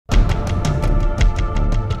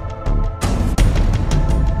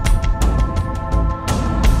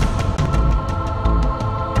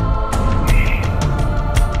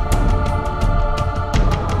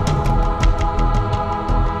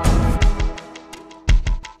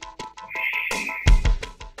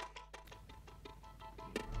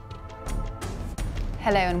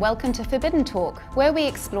Hello and welcome to Forbidden Talk, where we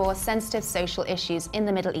explore sensitive social issues in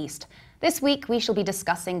the Middle East. This week we shall be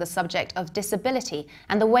discussing the subject of disability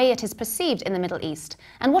and the way it is perceived in the Middle East,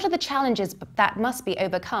 and what are the challenges that must be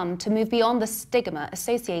overcome to move beyond the stigma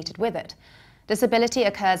associated with it. Disability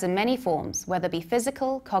occurs in many forms, whether it be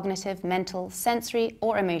physical, cognitive, mental, sensory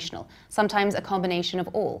or emotional, sometimes a combination of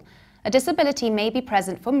all. A disability may be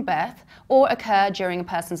present from birth or occur during a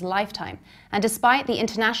person's lifetime, and despite the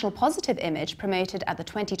international positive image promoted at the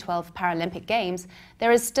 2012 Paralympic Games,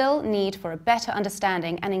 there is still need for a better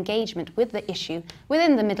understanding and engagement with the issue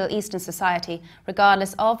within the Middle Eastern society,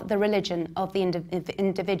 regardless of the religion of the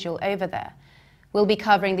individual over there. We'll be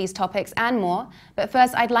covering these topics and more, but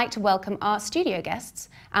first I'd like to welcome our studio guests,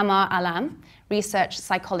 Ammar Alam, research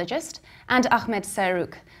psychologist, and Ahmed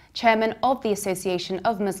Sarouk, Chairman of the Association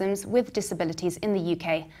of Muslims with Disabilities in the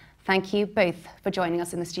UK. Thank you both for joining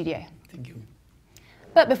us in the studio. Thank you.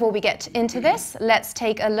 But before we get into this, let's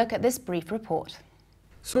take a look at this brief report.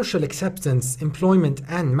 Social acceptance, employment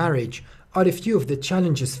and marriage are a few of the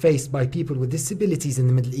challenges faced by people with disabilities in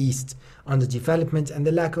the Middle East. Underdevelopment and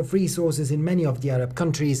the lack of resources in many of the Arab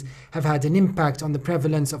countries have had an impact on the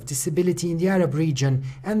prevalence of disability in the Arab region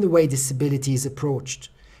and the way disability is approached.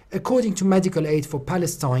 According to Medical Aid for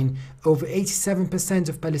Palestine, over 87%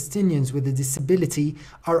 of Palestinians with a disability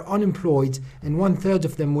are unemployed and 1/3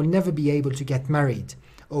 of them will never be able to get married.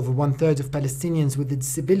 Over 1/3 of Palestinians with a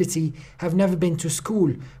disability have never been to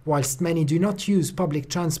school, whilst many do not use public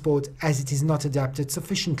transport as it is not adapted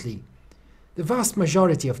sufficiently. The vast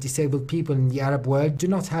majority of disabled people in the Arab world do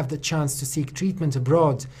not have the chance to seek treatment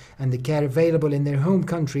abroad, and the care available in their home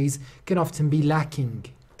countries can often be lacking.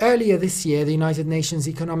 Earlier this year, the United Nations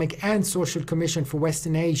Economic and Social Commission for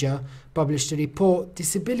Western Asia published a report,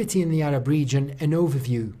 Disability in the Arab Region, an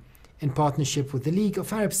Overview, in partnership with the League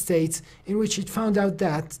of Arab States, in which it found out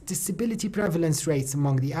that disability prevalence rates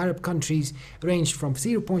among the Arab countries ranged from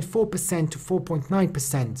 0.4% to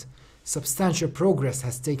 4.9%. Substantial progress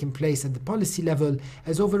has taken place at the policy level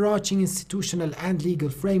as overarching institutional and legal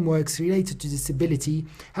frameworks related to disability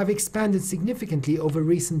have expanded significantly over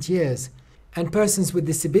recent years, and persons with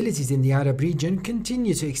disabilities in the Arab region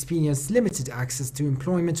continue to experience limited access to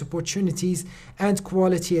employment opportunities and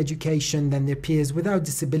quality education than their peers without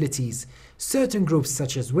disabilities. Certain groups,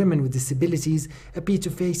 such as women with disabilities, appear to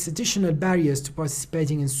face additional barriers to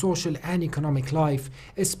participating in social and economic life,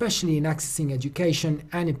 especially in accessing education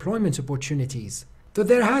and employment opportunities. Though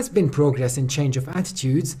there has been progress in change of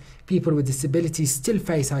attitudes, people with disabilities still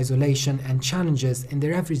face isolation and challenges in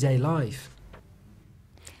their everyday life.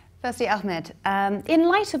 Firstly, Ahmed, in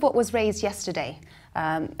light of what was raised yesterday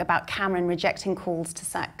about Cameron rejecting calls to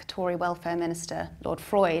sack Tory Welfare Minister Lord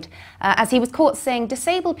Freud, as he was caught saying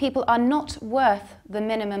disabled people are not worth the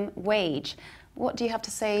minimum wage, what do you have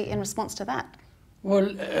to say in response to that?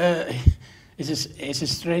 Well, it's a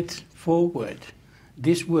straightforward.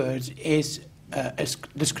 This word is a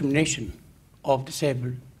discrimination of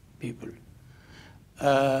disabled people.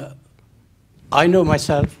 I know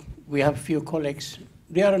myself, we have a few colleagues.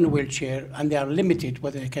 They are in a wheelchair and they are limited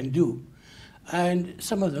what they can do. And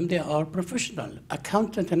some of them, they are professional,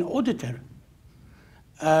 accountant and auditor.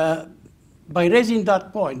 By raising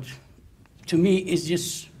that point, to me, is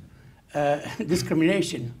just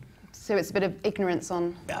discrimination. So it's a bit of ignorance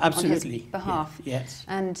on his behalf. Yes.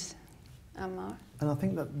 And Ammar? And I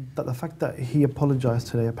think that the fact that he apologised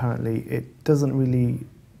today, apparently, it doesn't really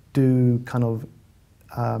do kind of,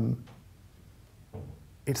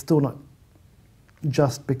 it's still not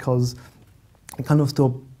just, because it kind of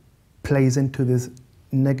still plays into this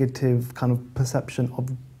negative kind of perception of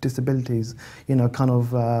disabilities, you know, kind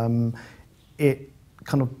of, it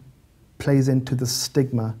kind of plays into the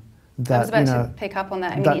stigma that, I was about to pick up on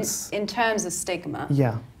that. I mean, in terms of stigma,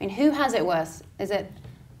 yeah. I mean, who has it worse? Is it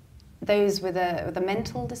those with a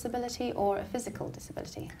mental disability or a physical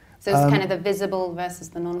disability? So it's kind of the visible versus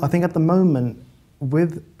the non-visible. I think at the moment,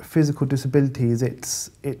 with physical disabilities,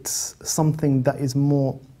 it's something that is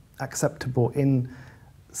more acceptable in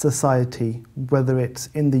society, whether it's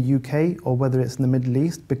in the UK or whether it's in the Middle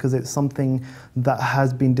East, because it's something that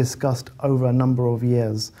has been discussed over a number of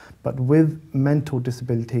years. But with mental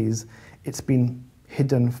disabilities, it's been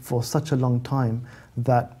hidden for such a long time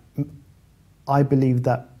that I believe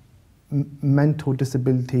that mental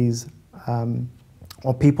disabilities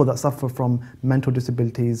or people that suffer from mental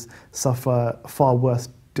disabilities suffer far worse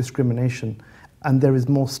discrimination, and there is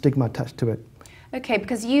more stigma attached to it. Okay,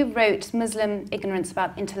 because you wrote Muslim Ignorance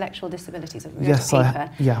About Intellectual Disabilities, a yes, paper.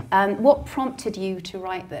 Yeah. What prompted you to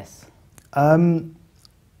write this?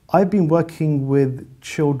 I've been working with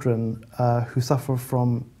children who suffer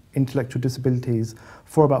from intellectual disabilities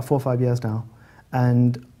for about 4 or 5 years now,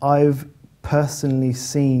 And I've personally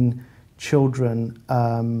seen children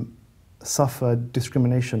suffer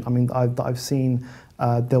discrimination. I mean, I've seen,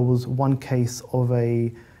 there was one case of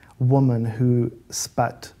a woman who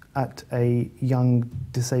spat at a young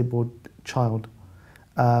disabled child.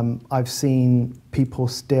 I've seen people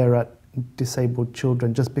stare at disabled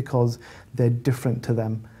children just because they're different to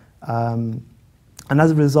them. And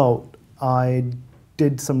as a result, I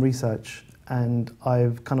did some research, and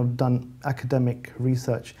I've kind of done academic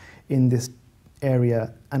research in this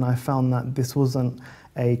area, and I found that this wasn't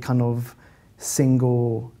a kind of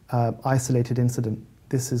single isolated incident.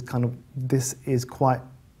 This is quite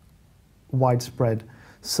widespread.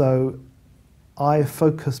 So I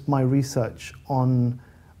focused my research on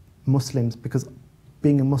Muslims because,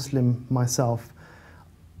 being a Muslim myself,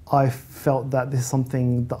 I felt that this is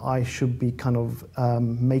something that I should be kind of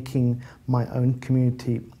making my own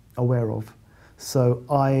community aware of. So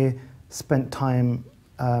I spent time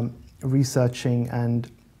researching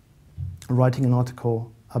and writing an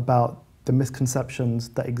article about the misconceptions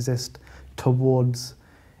that exist towards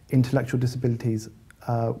intellectual disabilities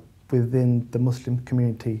within the Muslim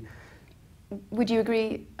community. Would you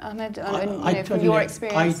agree, Ahmed, I from your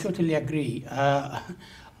experience? I totally agree.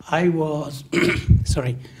 I was,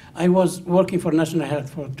 sorry, I was working for National Health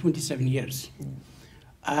for 27 years.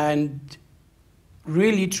 And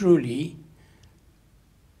really, truly,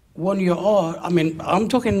 when you are, I mean, I'm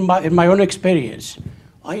talking in my own experience.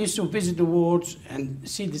 I used to visit the wards and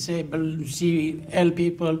see disabled, see ill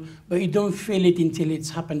people, but you don't feel it until it's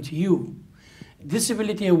happened to you.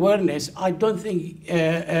 Disability awareness, I don't think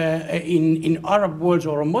in Arab worlds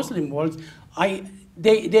or Muslim worlds,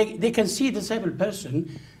 they can see a disabled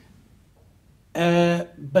person,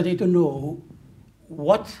 but they don't know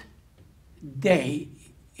what day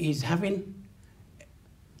is having.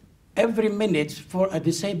 Every minute for a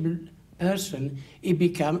disabled person, it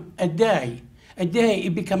become a day. A day,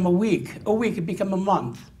 it become a week it become a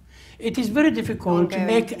month. It is very difficult to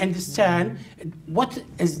make understand what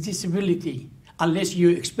is disability unless you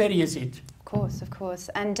experience it. Of course, of course.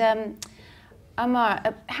 And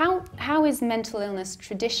Ammar, how is mental illness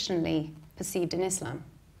traditionally perceived in Islam?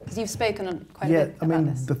 Because you've spoken on quite a bit about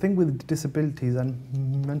this. The thing with disabilities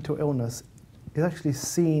and mental illness is actually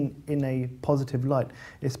seen in a positive light,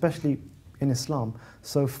 especially in Islam.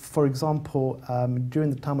 So, for example, during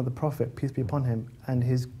the time of the Prophet, peace be upon him, and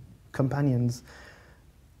his companions,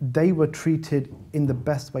 they were treated in the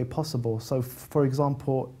best way possible. So, for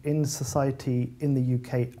example, in society in the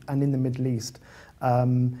UK and in the Middle East,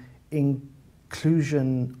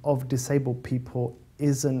 inclusion of disabled people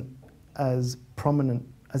isn't as prominent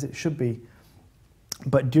as it should be.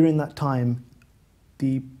 But during that time,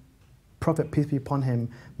 the Prophet, peace be upon him,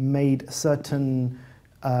 made certain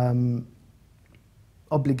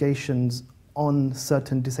obligations on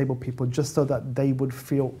certain disabled people just so that they would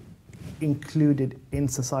feel included in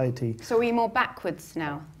society. So are we more backwards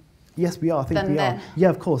now? Yes, we are. I think we are. Yeah,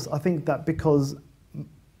 of course. I think that because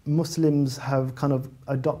Muslims have kind of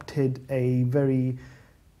adopted a very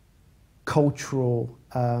cultural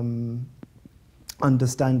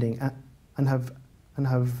understanding and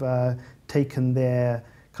have taken their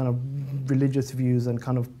kind of religious views and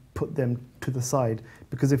kind of put them to the side.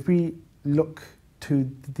 Because if we look to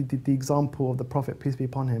the example of the Prophet, peace be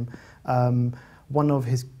upon him, one of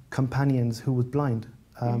his companions who was blind,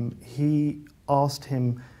 he asked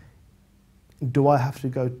him, do I have to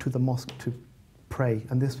go to the mosque to pray?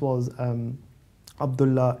 And this was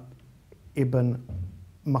Abdullah ibn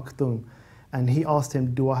Maktoum. And he asked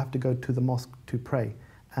him, do I have to go to the mosque to pray?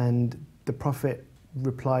 And the Prophet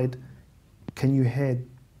replied, can you hear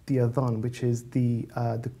the adhan, which is the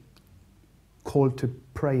call to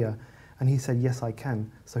prayer? And he said, yes, I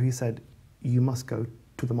can. So he said, you must go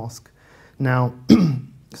to the mosque. Now,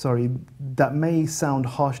 sorry, that may sound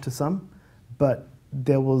harsh to some, but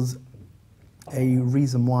there was a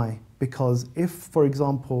reason why. Because if, for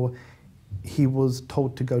example, he was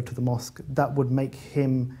told to go to the mosque, that would make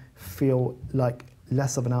him feel like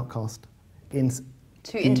less of an outcast in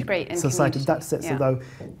integrate in society. Community. That's it. Yeah. So though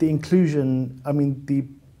the inclusion, I mean, the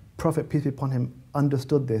Prophet, peace be upon him,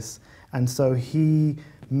 understood this, and so he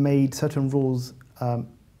made certain rules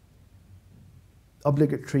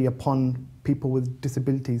obligatory upon people with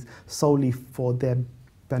disabilities solely for their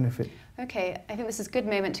benefit. Okay, I think this is a good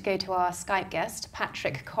moment to go to our Skype guest,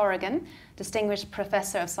 Patrick Corrigan, Distinguished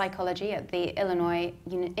Professor of Psychology at the Illinois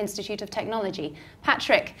Institute of Technology.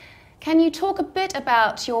 Patrick, can you talk a bit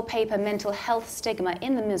about your paper, Mental Health Stigma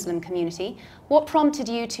in the Muslim Community? What prompted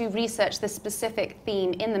you to research this specific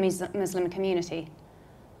theme in the Muslim community?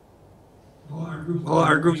 Well,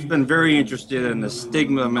 our group's been very interested in the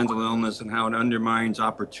stigma of mental illness and how it undermines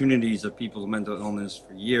opportunities of people with mental illness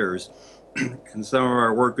for years. And some of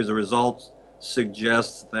our work as a result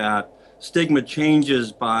suggests that stigma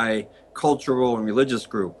changes by cultural and religious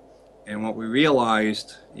group. And what we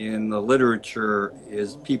realized in the literature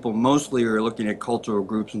is people mostly are looking at cultural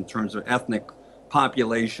groups in terms of ethnic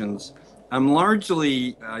populations.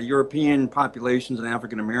 Largely European populations and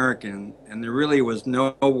African American, and there really was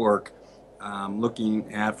no work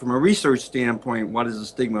looking at, from a research standpoint, what is the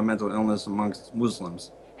stigma of mental illness amongst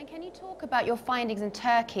Muslims. And can you talk about your findings in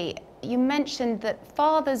Turkey? You mentioned that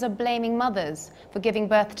fathers are blaming mothers for giving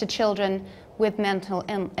birth to children with mental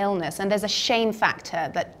illness, and there's a shame factor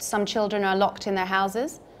that some children are locked in their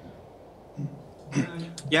houses.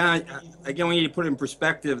 Yeah, again, we need to put it in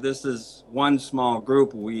perspective. This is one small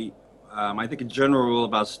group. I think a general rule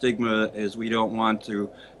about stigma is we don't want to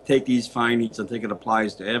take these findings and think it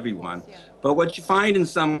applies to everyone. Yeah. But what you find in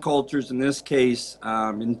some cultures, in this case,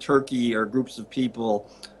 in Turkey, are groups of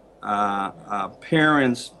people,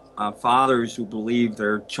 parents, fathers who believe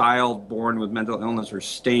their child born with mental illness are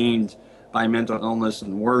stained by mental illness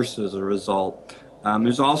and worse as a result.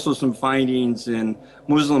 There's also some findings in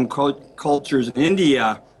Muslim cultures in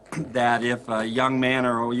India that if a young man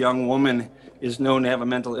or a young woman is known to have a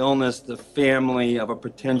mental illness, the family of a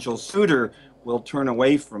potential suitor will turn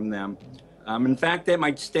away from them. In fact, that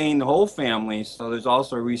might stain the whole family. So there's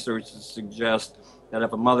also research that suggests that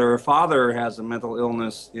if a mother or father has a mental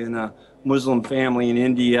illness in a Muslim family in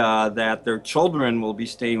India, that their children will be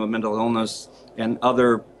stained with mental illness and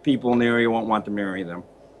other people in the area won't want to marry them.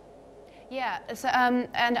 Yeah, so,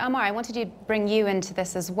 and Amar, I wanted to bring you into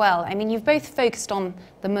this as well. I mean, you've both focused on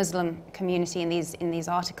the Muslim community in these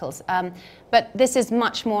articles, but this is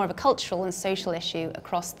much more of a cultural and social issue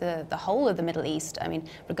across the whole of the Middle East. I mean,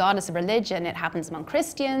 regardless of religion, it happens among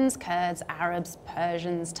Christians, Kurds, Arabs,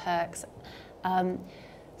 Persians, Turks.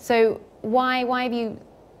 So why have you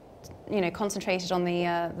concentrated on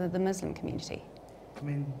the Muslim community? I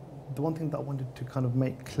mean, the one thing that I wanted to kind of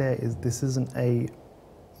make clear is this isn't a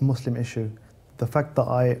Muslim issue. The fact that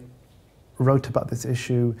I wrote about this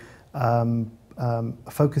issue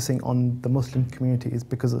focusing on the Muslim community is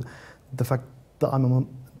because of the fact that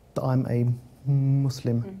I'm a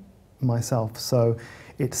Muslim myself. So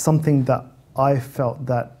it's something that I felt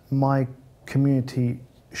that my community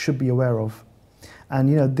should be aware of.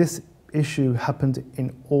 And this issue happened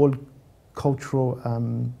in all cultural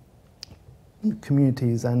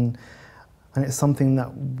communities, and it's something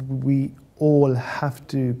that we all have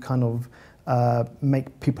to kind of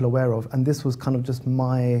make people aware of, and this was kind of just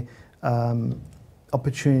my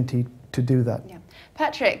opportunity to do that. Yeah.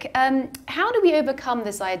 Patrick, how do we overcome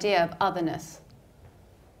this idea of otherness?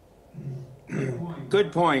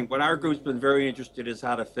 Good point. What our group's been very interested in is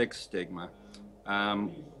how to fix stigma.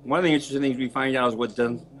 One of the interesting things we find out is what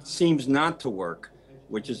seems not to work,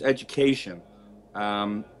 which is education.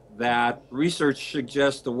 That research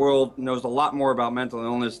suggests the world knows a lot more about mental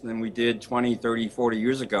illness than we did 20, 30, 40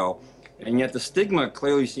 years ago, and yet the stigma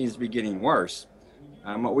clearly seems to be getting worse.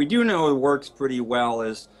 What we do know works pretty well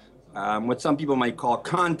is what some people might call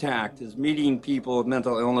contact, is meeting people with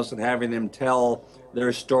mental illness and having them tell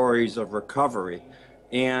their stories of recovery.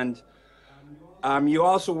 And you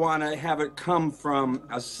also want to have it come from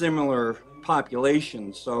a similar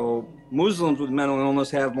population. So Muslims with mental illness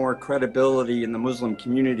have more credibility in the Muslim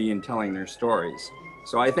community in telling their stories.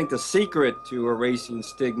 So I think the secret to erasing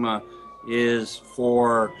stigma is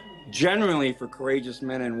generally for courageous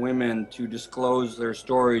men and women to disclose their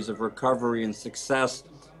stories of recovery and success,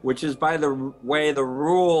 which is, by the way, the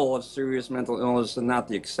rule of serious mental illness and not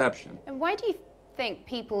the exception. And why do you think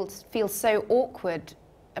people feel so awkward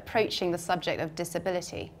approaching the subject of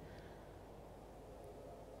disability?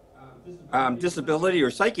 Disability or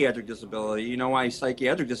psychiatric disability, you know why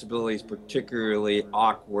psychiatric disability is particularly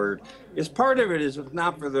awkward, is part of it is, if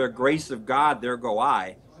not for the grace of God, there go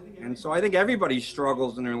I. And so I think everybody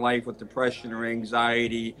struggles in their life with depression or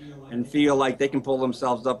anxiety and feel like they can pull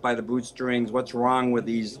themselves up by the bootstrings. What's wrong with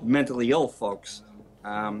these mentally ill folks?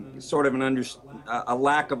 Sort of a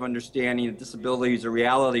lack of understanding that disability is a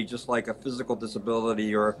reality, just like a physical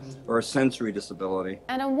disability or a sensory disability.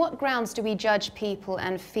 And on what grounds do we judge people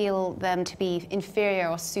and feel them to be inferior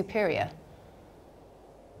or superior?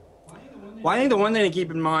 Well, I think the one thing to keep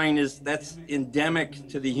in mind is that's endemic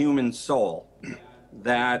to the human soul.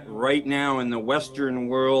 That right now in the Western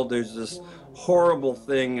world, there's this horrible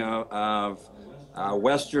thing of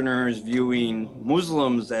Westerners viewing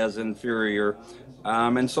Muslims as inferior.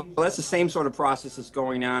 And so that's the same sort of process that's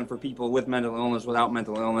going on for people with mental illness, without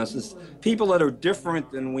mental illness. Is people that are different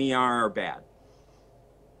than we are bad.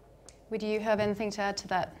 Would you have anything to add to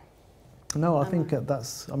that? No, I think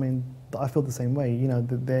I mean, I feel the same way. You know,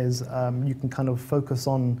 that there's, you can kind of focus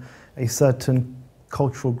on a certain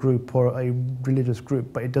cultural group or a religious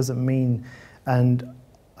group, but it doesn't mean, and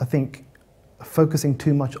I think focusing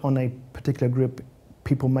too much on a particular group,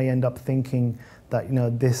 people may end up thinking that, you know,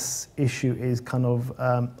 this issue is kind of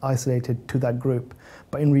isolated to that group.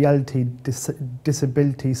 But in reality,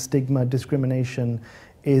 disability, stigma, discrimination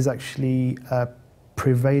is actually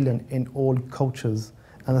prevalent in all cultures.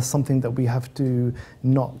 And that's something that we have to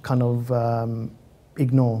not kind of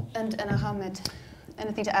ignore. And Ahmed,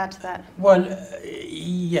 anything to add to that? Well,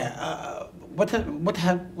 yeah,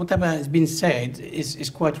 whatever has been said is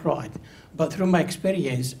quite right. But through my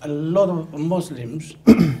experience, a lot of Muslims,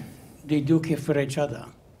 they do care for each other.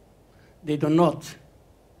 They do not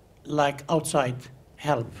like outside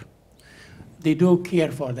help. They do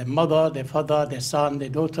care for their mother, their father, their son, their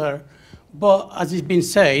daughter. But as it's been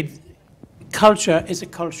said, culture is a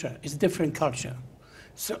culture, it's a different culture.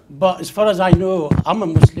 So, but as far as I know, I'm a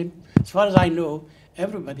Muslim, as far as I know,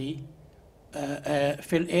 everybody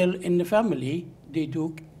feel ill in the family, they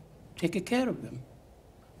do take care of them.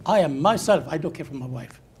 I am myself, I don't care for my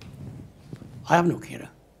wife. I have no carer.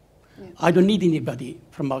 Yeah. I don't need anybody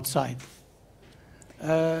from outside.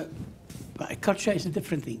 But culture is a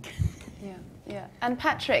different thing. Yeah, yeah. And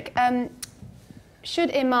Patrick,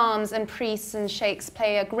 should imams and priests and sheikhs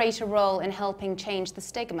play a greater role in helping change the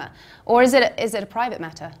stigma? Or is it a private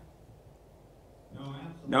matter?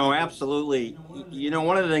 No, absolutely. You know,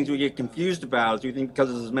 one of the things we get confused about is we think because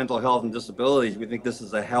this is mental health and disabilities, we think this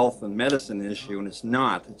is a health and medicine issue, and it's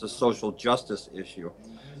not. It's a social justice issue.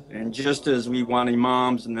 And just as we want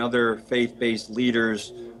imams and other faith-based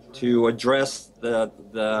leaders to address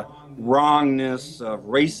the wrongness of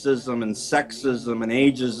racism and sexism and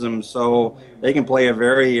ageism, so they can play a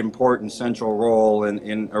very important central role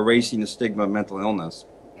in erasing the stigma of mental illness.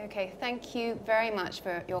 Okay, thank you very much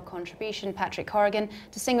for your contribution, Patrick Corrigan,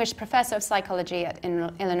 Distinguished Professor of Psychology at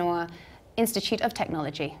Illinois Institute of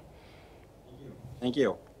Technology. Thank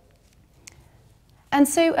you. And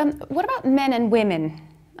so, what about men and women?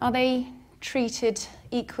 Are they treated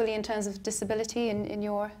equally in terms of disability in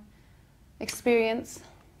your experience?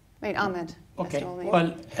 Wait, Ahmed. Okay,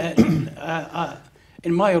 well,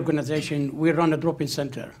 in my organization, we run a drop-in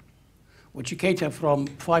center, which cater from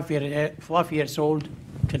 5 years old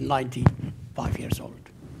to 95 years old.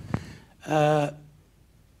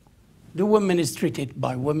 The woman is treated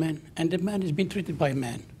by women, and the man is being treated by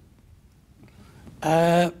men.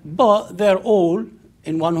 But they're all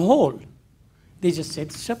in one hall. They just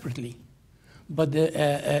sit separately. But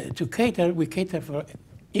to cater, we cater for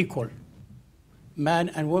equal. Man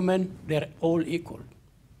and woman, they're all equal.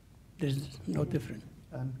 There's no difference.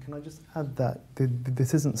 Can I just add that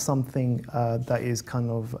this isn't something that is kind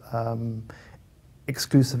of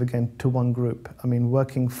exclusive again to one group. I mean,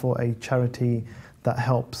 working for a charity that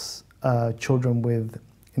helps children with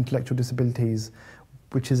intellectual disabilities,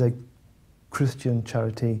 which is a Christian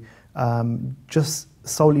charity, just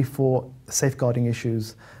solely for safeguarding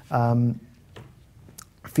issues,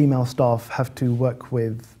 female staff have to work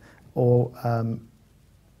with, or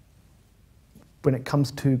when it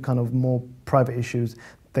comes to kind of more private issues,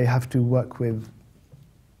 they have to work with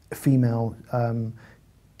female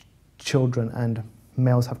children, and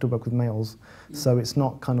males have to work with males. So it's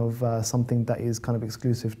not kind of something that is kind of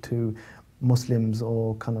exclusive to Muslims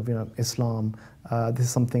or kind of, you know, Islam. This is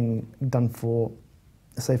something done for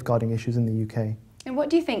safeguarding issues in the UK. And what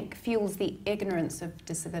do you think fuels the ignorance of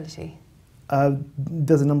disability?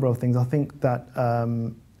 There's a number of things. I think that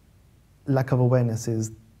lack of awareness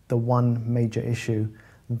is the one major issue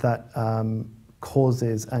that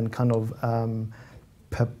causes and kind of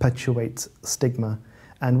perpetuates stigma.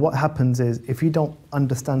 And what happens is, if you don't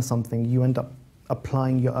understand something, you end up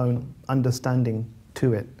applying your own understanding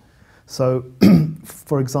to it. So,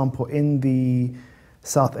 for example, in the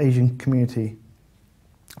South Asian community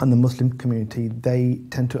and the Muslim community, they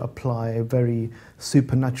tend to apply a very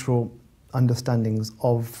supernatural understandings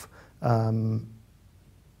of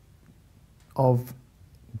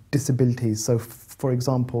disabilities. So, for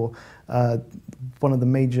example, one of the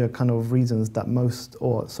major kind of reasons that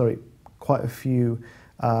quite a few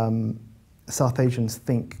South Asians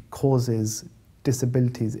think causes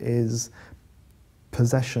disabilities is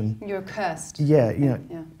possession. You're cursed. Yeah, you know,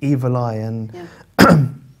 yeah. Evil eye and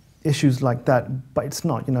issues like that. But it's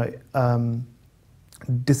not, you know,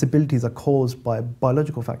 disabilities are caused by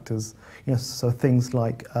biological factors. You know, so things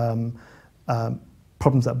like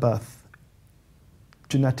problems at birth,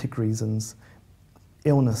 genetic reasons,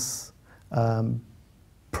 illness,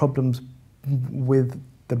 problems with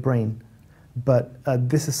the brain. but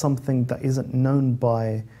this is something that isn't known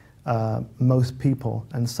by most people,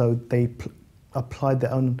 and so they applied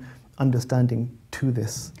their own understanding to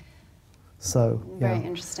this. So, yeah. Very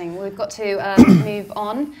interesting. We've got to move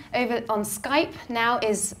on. Over on Skype now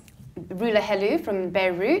is Rula Helou from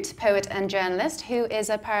Beirut, poet and journalist, who is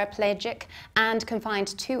a paraplegic and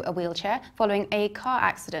confined to a wheelchair following a car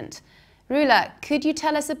accident. Rula, could you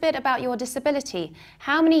tell us a bit about your disability?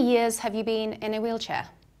 How many years have you been in a wheelchair?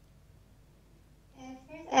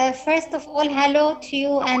 First of all, hello to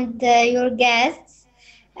you and your guests,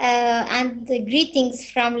 and greetings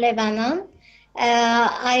from Lebanon.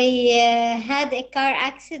 I had a car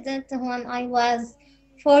accident when I was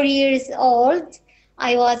 4 years old.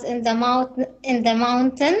 I was in the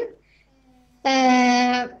mountain,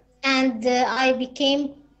 and I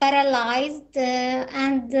became paralyzed,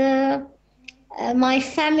 and my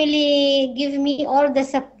family gave me all the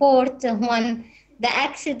support when the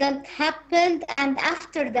accident happened, and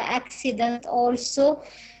after the accident also.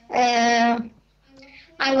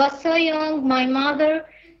 I was so young. My mother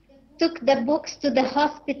took the books to the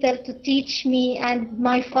hospital to teach me, and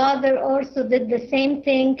my father also did the same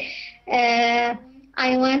thing.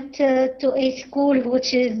 I went to a school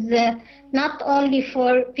which is not only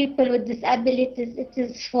for people with disabilities, it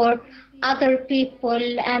is for other people,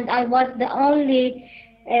 and I was the only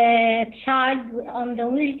child on the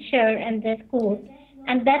wheelchair in the school.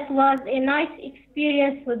 And that was a nice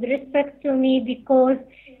experience with respect to me, because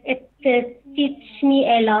it teach me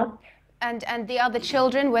a lot. And the other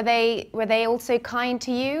children, were they also kind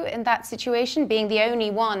to you in that situation, being the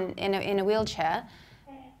only one in a wheelchair?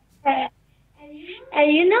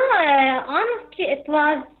 Honestly, it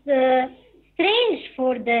was strange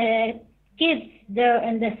for the kids there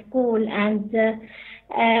in the school, and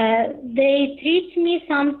they treat me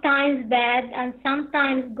sometimes bad and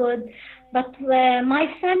sometimes good, but my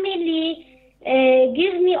family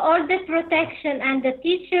give me all the protection, and the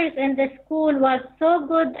teachers in the school was so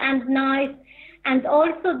good and nice, and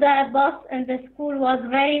also the boss in the school was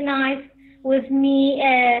very nice with me.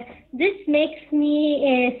 This makes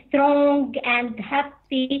me strong and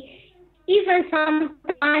happy. Even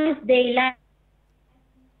sometimes they laugh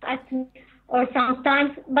at me, or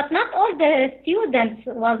sometimes, but not all the students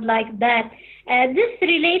was like that. This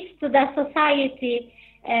relates to the society,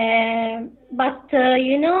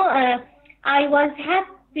 I was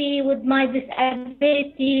happy with my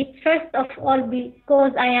disability, first of all,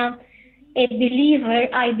 because I am a believer.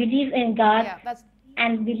 I believe in God,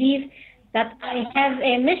 and believe that I have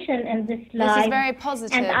a mission in this life. This is very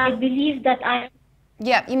positive. And I believe that I...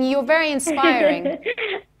 Yeah, you're very inspiring.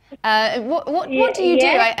 What do you do?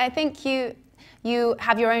 I think you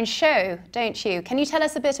have your own show, don't you? Can you tell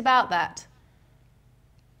us a bit about that?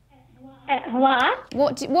 What?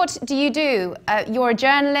 What do you do? You're a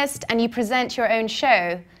journalist and you present your own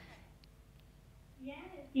show.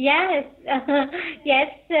 Yes, yes.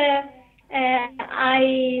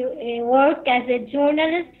 I work as a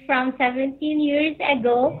journalist from 17 years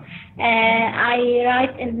ago. I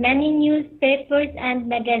write in many newspapers and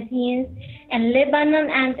magazines in Lebanon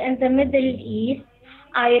and in the Middle East.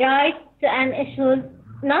 I write an issue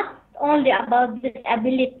not only about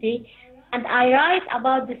disability, and I write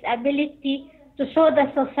about disability to show the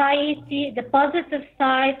society the positive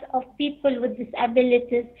side of people with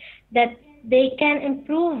disabilities, that they can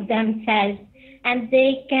improve themselves and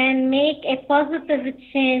they can make a positive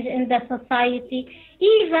change in the society,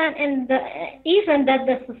 even that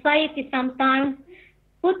the society sometimes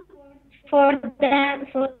put for them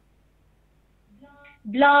for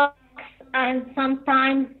blocks, and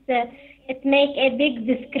sometimes it make a big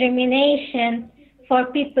discrimination for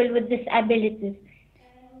people with disabilities.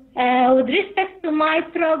 With respect to my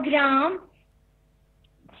program,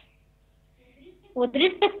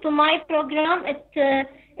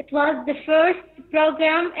 it was the first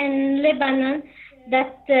program in Lebanon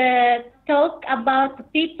that talk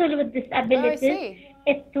about people with disabilities. Oh, I see.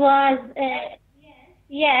 It was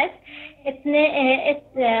yes. It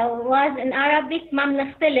was in Arabic, "Ma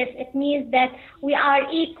bnakhtalif." It means that we are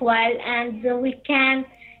equal, and we can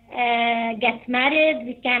get married,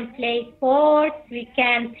 we can play sports, we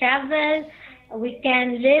can travel, we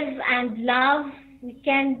can live and love, we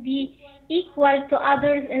can be equal to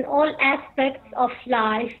others in all aspects of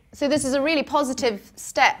life. So this is a really positive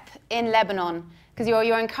step in Lebanon, because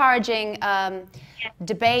you're encouraging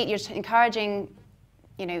debate, you're encouraging,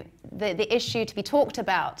 the issue to be talked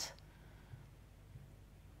about.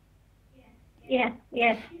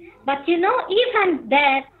 Yes. But even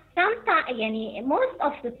that, sometimes, most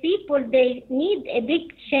of the people, they need a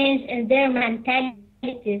big change in their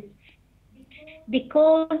mentalities,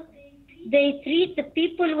 because they treat the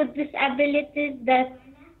people with disabilities that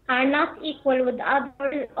are not equal with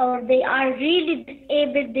others, or they are really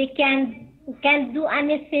disabled. They can't do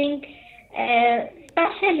anything,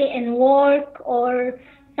 especially in work, or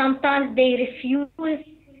sometimes they refuse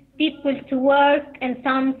people to work in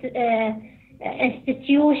some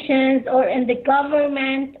institutions or in the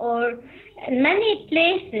government or in many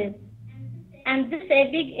places. And this is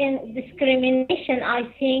a big discrimination, I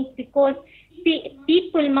think, because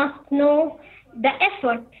people must know the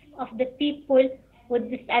effort of the people with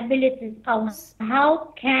disabilities,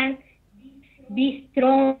 how can be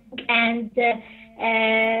strong, and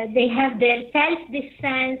they have their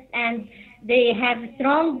self-defense, and they have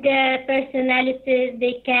strong personalities.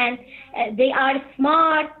 They are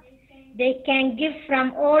smart. They can give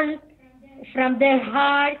from their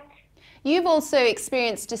heart. You've also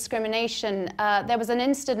experienced discrimination. There was an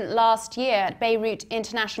incident last year at Beirut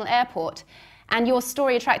International Airport, and your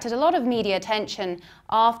story attracted a lot of media attention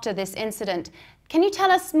after this incident. Can you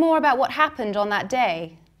tell us more about what happened on that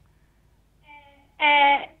day?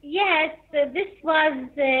 Yes, this was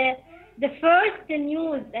the first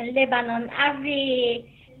news in Lebanon.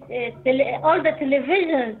 All the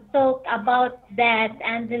televisions talk about that,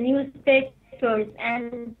 and the newspapers,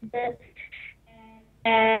 and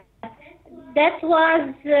that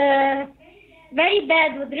was very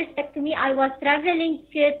bad with respect to me. I was traveling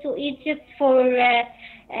to Egypt for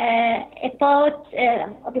about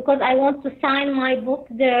because I want to sign my book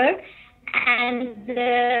there,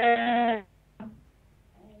 and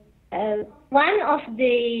one of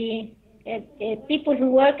the people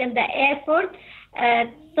who work in the airport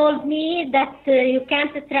told me that you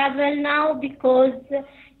can't travel now because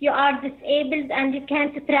you are disabled and you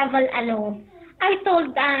can't travel alone. I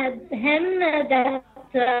told him that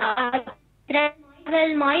I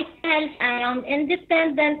travel myself, I am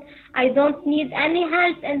independent, I don't need any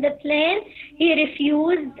help in the plane. He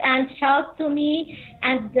refused and shouted to me,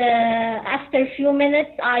 and after a few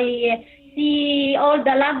minutes I see all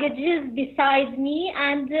the luggages beside me,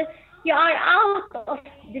 and you are out of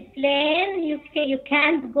the plane, you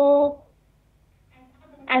can't go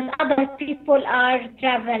as other people are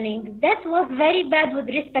traveling. That was very bad with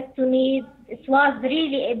respect to me. It was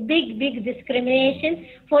really a big discrimination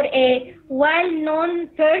for a well-known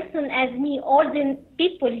person as me. All the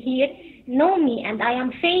people here know me, and I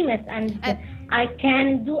am famous, and I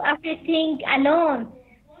can do everything alone.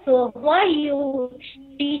 So why you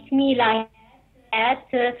treat me like that?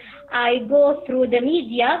 I go through the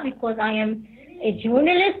media because I am a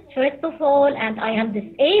journalist, first of all, and I am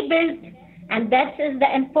disabled. And that is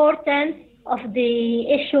the importance of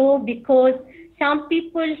the issue, because some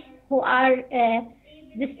people who are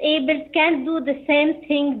disabled can't do the same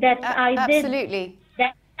thing that I did. Absolutely.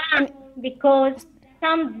 Because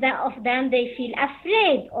some of them, they feel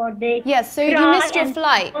afraid, or they Yes, so you missed your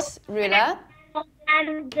flight, Rula.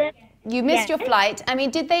 And you missed your flight. I mean,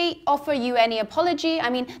 did they offer you any apology? I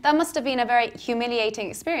mean, that must have been a very humiliating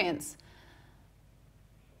experience.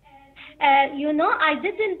 I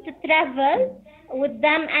didn't travel with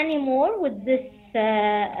them anymore, with this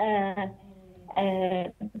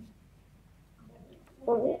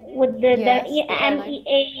with the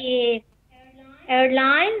MEA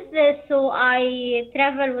airlines. So I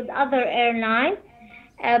travel with other airlines,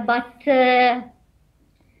 but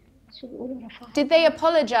did they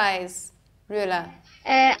apologize, Rula?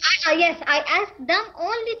 Yes, I asked them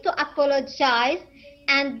only to apologize,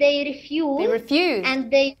 and they refused. They refused.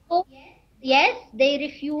 And they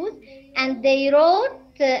refused, and they wrote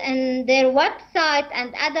in their website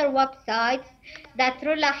and other websites that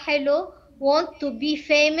Rula Hello want to be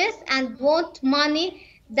famous and want money.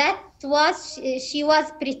 That was, she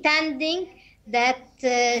was pretending that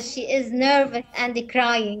she is nervous and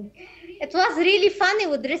crying. It was really funny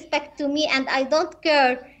with respect to me, and I don't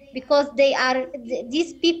care, because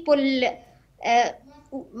these people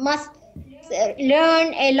must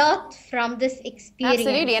learn a lot from this experience.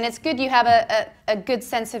 Absolutely, and it's good you have a good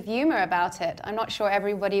sense of humor about it. I'm not sure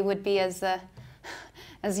everybody would be as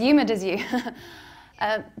humored as you.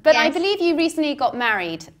 But yes. I believe you recently got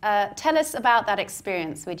married. Tell us about that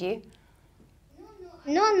experience, would you?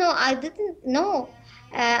 No, I didn't know.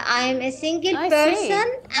 I'm a single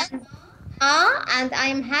person, and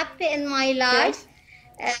I'm happy in my life.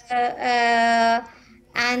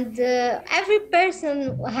 And every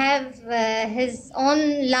person have his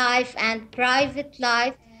own life and private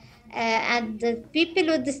life, and the people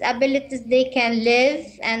with disabilities, they can live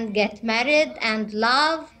and get married and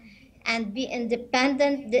love and be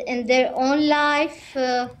independent in their own life,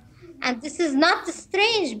 and this is not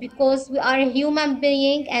strange, because we are a human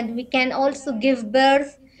being and we can also give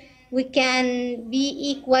birth we can be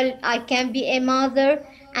equal. I can be a mother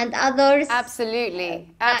and others.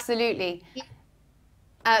 Absolutely, absolutely.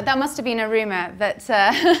 That must have been a rumour, but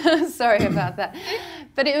sorry about that.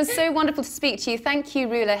 But it was so wonderful to speak to you. Thank you,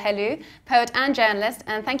 Rula Helu, poet and journalist,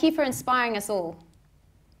 and thank you for inspiring us all.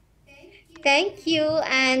 Thank you,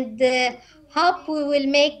 and hope we will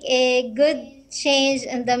make a good change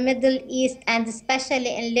in the Middle East and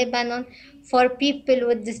especially in Lebanon for people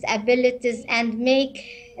with disabilities, and make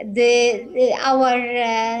our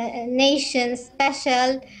nation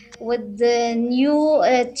special with the new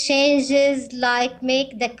changes, like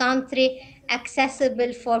make the country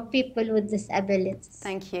accessible for people with disabilities.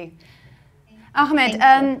 Thank you. Ahmed,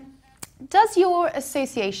 does your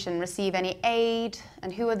association receive any aid,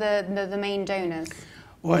 and who are the main donors?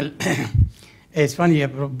 Well, it's funny you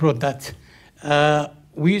brought that.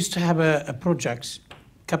 We used to have a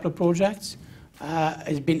couple of projects.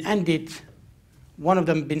 It's been ended. One of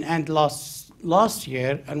them been ended last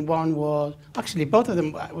year, and one was actually both of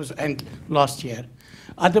them was ended last year.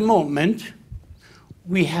 At the moment,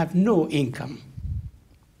 we have no income.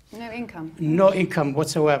 No income. No income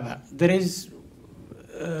whatsoever.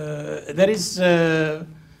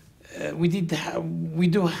 We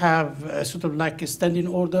do have a sort of like a standing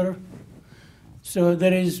order. So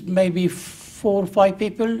there is maybe 4 or 5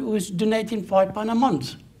 people who is donating £5 a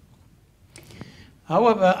month.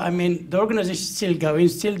 However, I mean, the organization is still going,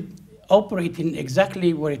 still operating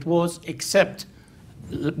exactly where it was, except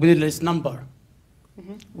with less number,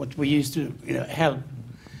 what we used to help.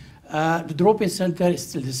 The drop-in center is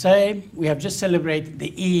still the same. We have just celebrated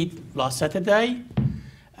the Eid last Saturday,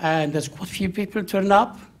 and there's quite a few people turn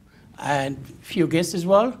up, and few guests as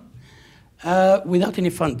well, without any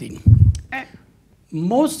funding.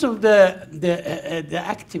 Most of the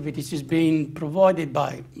activities is being provided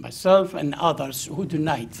by myself and others who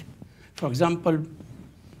donate. For example,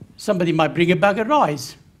 somebody might bring a bag of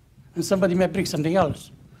rice, and somebody might bring something else.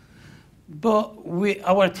 But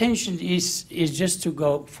our attention is just to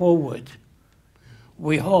go forward.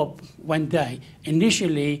 We hope one day,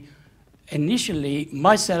 initially,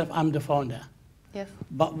 myself, I'm the founder. Yes.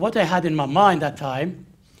 But what I had in my mind that time,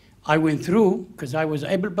 I went through, because I was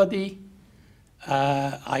able-bodied,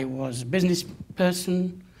 I was a business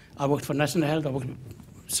person, I worked for National Health, I worked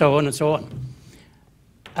so on and so on.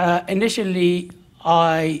 Initially,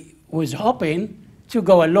 I was hoping to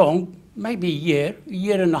go along, maybe a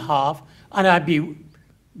year and a half, and I'd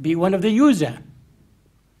be one of the users.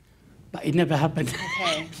 But it never happened.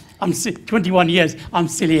 Okay. I'm 21 years, I'm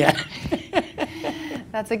still here.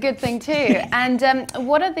 That's a good thing too. And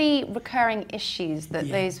what are the recurring issues that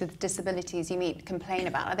those with disabilities you meet complain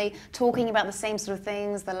about? Are they talking about the same sort of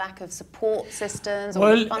things, the lack of support systems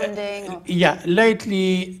or funding? Yeah,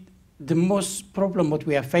 lately the most problem what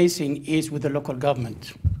we are facing is with the local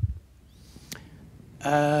government.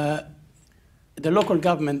 The local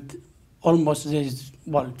government almost is,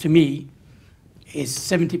 well, to me, is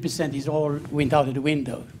 70% is all went out of the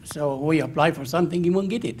window. So we apply for something, you won't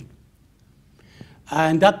get it.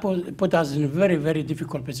 And that put us in a very, very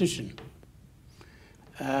difficult position.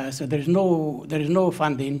 So there is no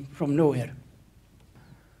funding from nowhere.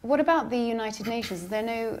 What about the United Nations? Is there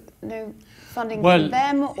no funding Well, from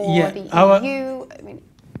them or yeah, the EU? I mean,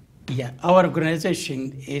 yeah, our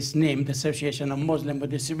organization is named Association of Muslims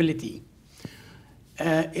with Disability.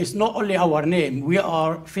 It's not only our name, we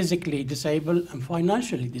are physically disabled and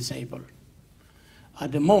financially disabled.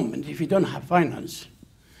 At the moment, if you don't have finance,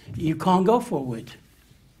 you can't go forward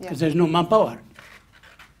because there's no manpower.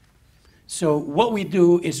 So what we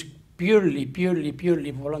do is purely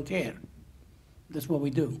volunteer. That's what we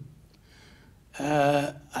do.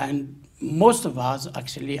 And most of us,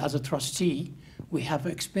 actually, as a trustee, we have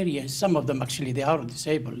experience. Some of them, actually, they are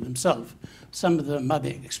disabled themselves. Some of them have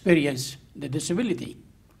experienced the disability.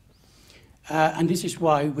 And this is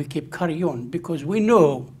why we keep carrying on, because we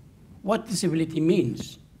know what disability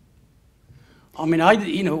means. I mean,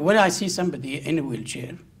 when I see somebody in a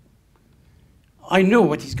wheelchair, I know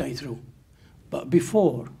what he's going through. But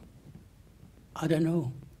before, I don't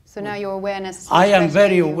know. so now your awareness... I am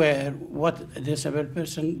very aware what a disabled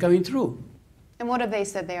person going through. And what have they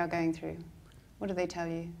said they are going through? What do they tell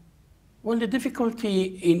you? Well, the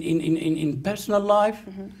difficulty in personal life,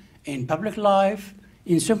 in public life,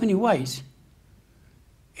 in so many ways.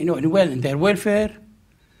 In their welfare.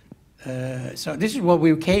 So this is what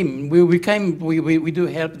we came. We do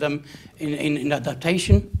help them in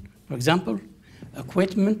adaptation, for example,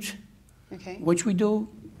 equipment, which we do,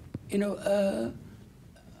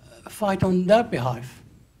 fight on their behalf.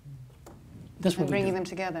 That's what we do. Bringing them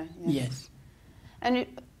together. Yes. And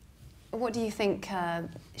what do you think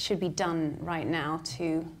should be done right now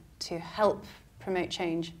to to help promote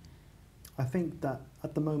change? I think that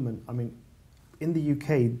at the moment, I mean, in the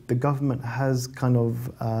UK, the government has kind of,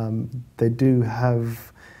 they do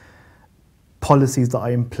have policies that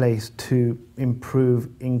are in place to improve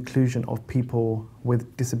inclusion of people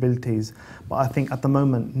with disabilities. But I think at the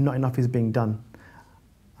moment, not enough is being done.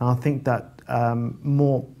 And I think that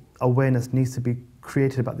more awareness needs to be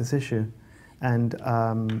created about this issue. And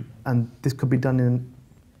this could be done in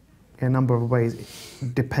a number of ways,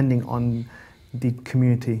 depending on the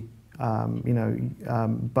community,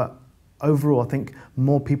 but overall, I think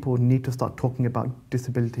more people need to start talking about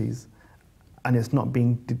disabilities, and it's not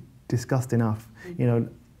being discussed enough. You know,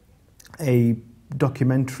 a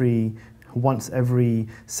documentary once every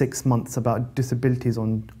 6 months about disabilities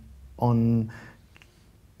on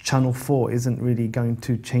Channel 4 isn't really going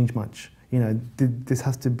to change much. You know, this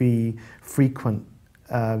has to be frequent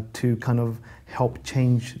to kind of help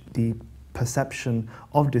change the perception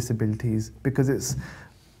of disabilities, because it's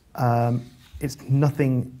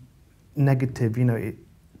nothing negative. You know,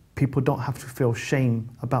 people don't have to feel shame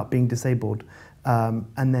about being disabled,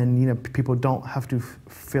 and then, you know, people don't have to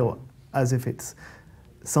feel as if it's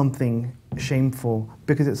something shameful,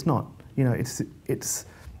 because it's not. You know, it's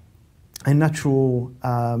a natural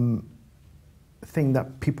thing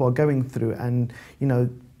that people are going through, and, you know,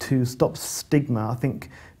 to stop stigma, I think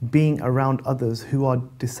being around others who are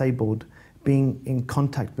disabled, being in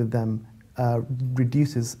contact with them,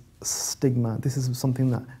 reduces stigma. This is something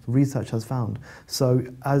that research has found. So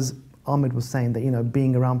as Ahmed was saying, that, you know,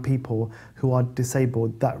 being around people who are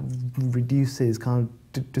disabled, that reduces kind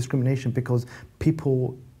of discrimination, because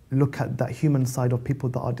people look at that human side of people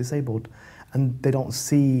that are disabled, and they don't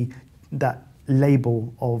see that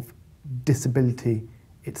label of disability.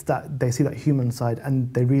 It's that they see that human side,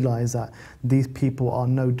 and they realize that these people are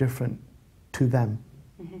no different to them.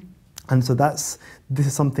 Mm-hmm. And so this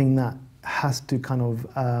is something that has to kind of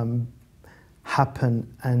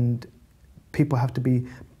happen, and people have to be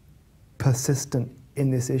persistent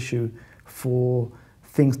in this issue for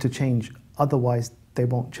things to change. Otherwise, they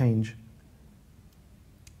won't change.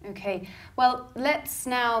 Okay, well, let's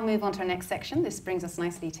now move on to our next section. This brings us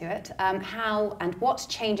nicely to it. How and what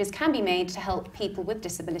changes can be made to help people with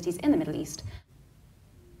disabilities in the Middle East?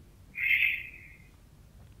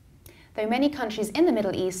 Though many countries in the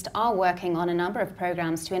Middle East are working on a number of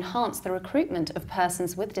programs to enhance the recruitment of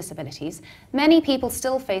persons with disabilities, many people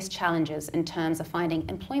still face challenges in terms of finding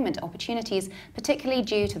employment opportunities, particularly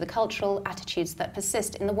due to the cultural attitudes that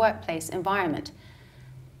persist in the workplace environment.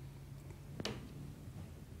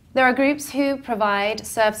 There are groups who provide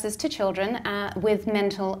services to children with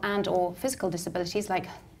mental and/or physical disabilities like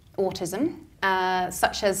autism,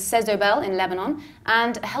 such as Sezobel in Lebanon,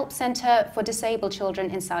 and a help centre for disabled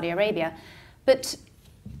children in Saudi Arabia. But,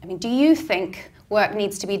 I mean, do you think work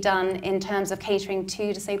needs to be done in terms of catering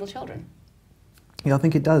to disabled children? Yeah, I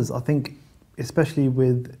think it does. I think, especially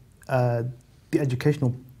with the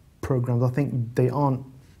educational programs, I think they aren't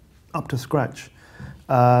up to scratch.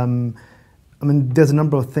 I mean, there's a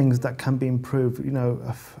number of things that can be improved. You know,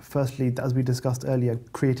 firstly, as we discussed earlier,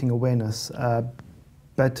 creating awareness,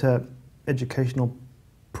 better educational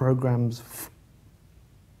programs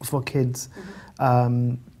for kids,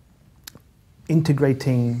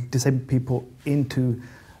 integrating disabled people into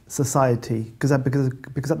society. Because at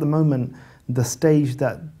the moment, the stage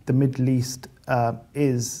that the Middle East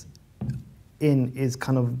is in is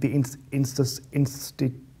kind of the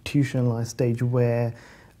institutionalized stage, where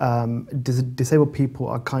disabled people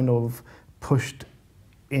are kind of pushed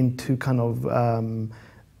into kind of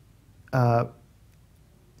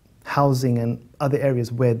housing and other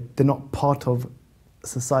areas where they're not part of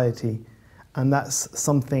society, and that's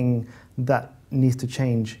something that needs to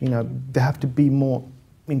change. You know, they have to be more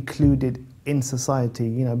included in society.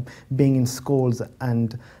 You know, being in schools,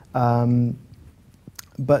 and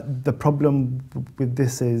but the problem with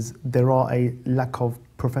this is there are a lack of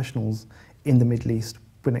professionals in the Middle East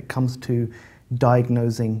when it comes to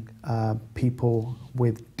diagnosing people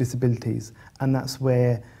with disabilities. And that's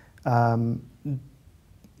where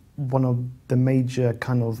one of the major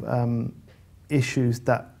kind of issues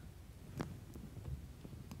that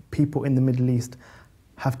people in the Middle East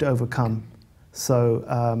have to overcome. So,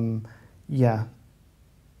 yeah.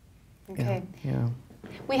 Okay. Yeah.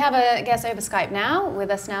 We have a guest over Skype now.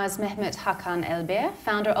 With us now is Mehmet Hakan Elbir,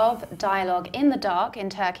 founder of Dialogue in the Dark in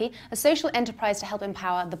Turkey, a social enterprise to help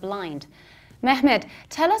empower the blind. Mehmet,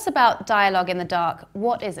 tell us about Dialogue in the Dark.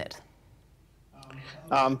 What is it?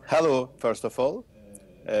 Hello, first of all,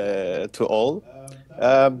 to all.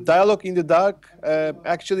 Dialogue in the Dark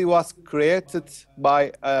actually was created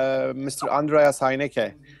by Mr. Andreas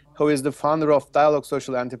Heinecke, who is the founder of Dialogue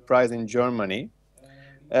Social Enterprise in Germany.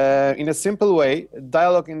 In a simple way,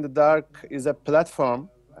 Dialogue in the Dark is a platform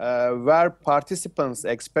where participants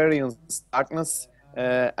experience darkness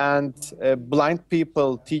and blind people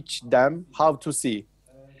teach them how to see.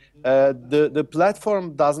 The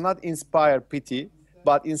platform does not inspire pity,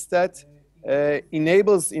 but instead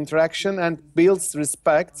enables interaction and builds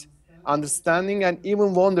respect, understanding, and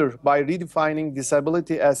even wonder by redefining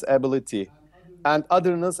disability as ability and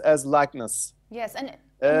otherness as likeness. Yes, and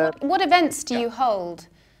what events do you hold?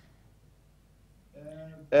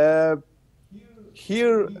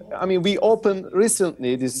 Here, I mean, we opened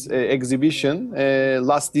recently this exhibition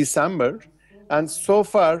last December, and so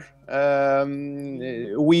far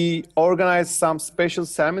we organized some special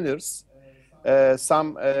seminars,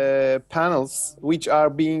 some panels which are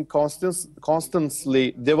being constantly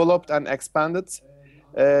developed and expanded.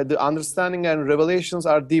 The understanding and revelations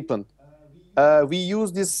are deepened. We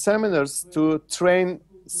use these seminars to train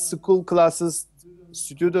school classes,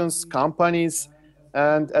 students, companies,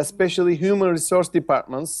 and especially human resource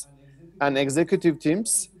departments and executive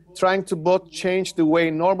teams, trying to both change the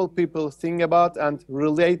way normal people think about and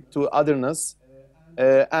relate to otherness,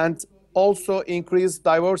 and also increase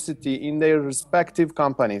diversity in their respective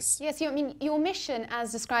companies. Yes, I mean, your mission,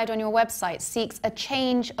 as described on your website, seeks a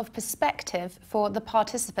change of perspective for the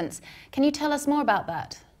participants. Can you tell us more about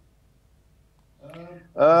that?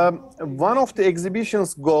 One of the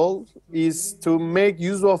exhibition's goals is to make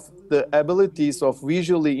use of the abilities of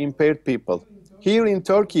visually impaired people. Here in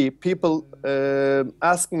Turkey, people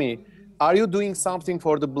ask me, are you doing something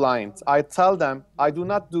for the blind? I tell them, I do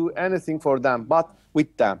not do anything for them, but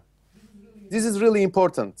with them. This is really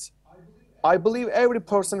important. I believe every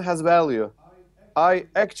person has value. I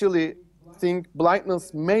actually think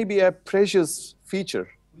blindness may be a precious feature.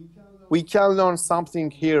 We can learn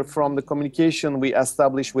something here from the communication we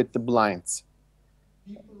establish with the blind.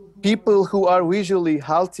 People who are visually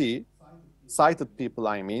healthy, sighted people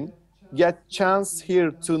I mean, get chance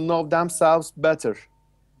here to know themselves better.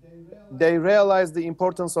 They realize the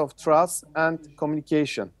importance of trust and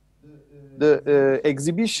communication. The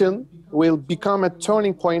exhibition will become a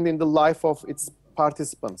turning point in the life of its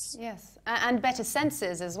participants. Yes, and better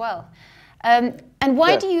senses as well. And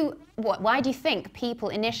why do you think people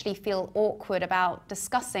initially feel awkward about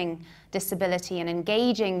discussing disability and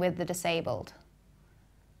engaging with the disabled?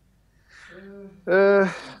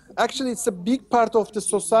 Actually, it's a big part of the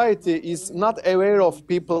society is not aware of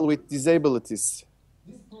people with disabilities.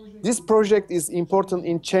 This project is important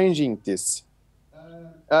in changing this.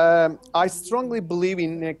 I strongly believe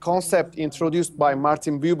in a concept introduced by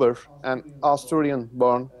Martin Buber, an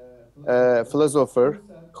Australian-born philosopher,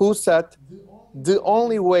 who said, the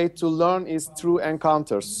only way to learn is through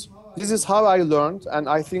encounters. This is how I learned, and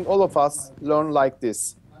I think all of us learn like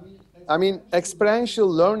this. I mean, experiential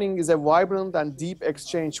learning is a vibrant and deep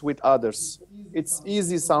exchange with others. It's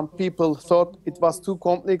easy. Some people thought it was too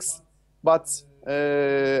complex, but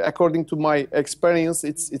according to my experience,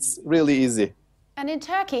 it's really easy. And in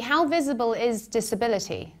Turkey, how visible is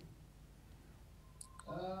disability?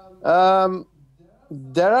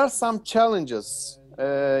 There are some challenges,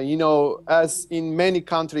 you know, as in many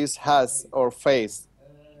countries has or face.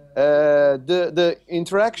 The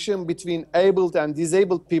interaction between abled and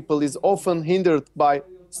disabled people is often hindered by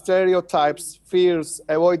stereotypes, fears,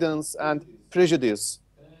 avoidance, and prejudice.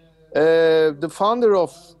 The founder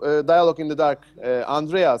of Dialogue in the Dark,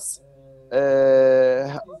 Andreas,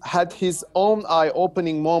 had his own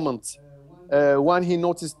eye-opening moment when he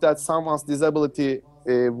noticed that someone's disability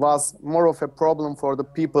was more of a problem for the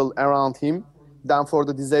people around him than for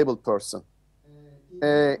the disabled person.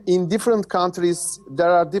 In different countries, there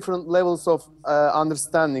are different levels of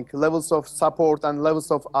understanding, levels of support, and levels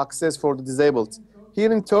of access for the disabled.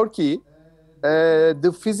 Here in Turkey,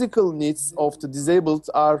 the physical needs of the disabled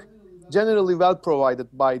are generally well provided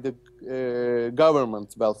by the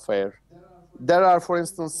government welfare. There are, for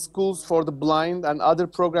instance, schools for the blind and other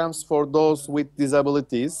programs for those with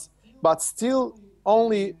disabilities, but still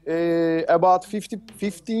only about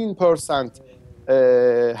 15%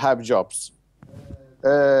 have jobs.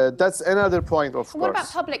 That's another point, of course. What about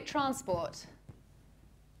public transport?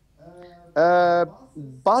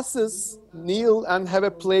 Buses kneel and have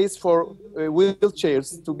a place for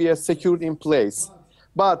wheelchairs to be secured in place.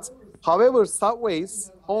 But, however,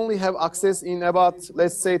 subways only have access in about,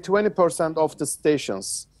 let's say, 20% of the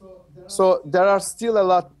stations. So there are still a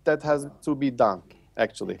lot that has to be done,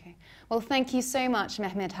 actually. Okay. Well, thank you so much,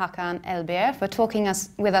 Mehmet Hakan Elbir, for talking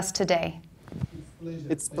with us today.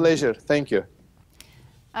 It's a pleasure. Thank you.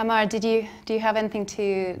 Amar, do you have anything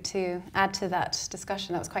to add to that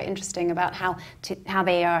discussion? That was quite interesting about how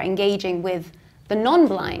they are engaging with the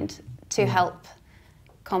non-blind to help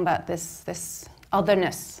combat this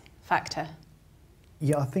otherness factor.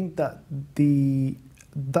 Yeah, I think that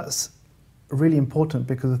that's really important,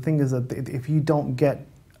 because the thing is that if you don't get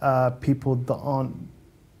people that aren't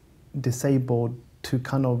disabled to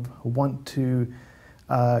kind of want to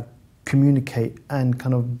communicate and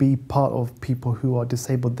kind of be part of people who are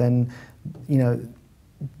disabled, then, you know,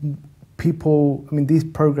 people, I mean, these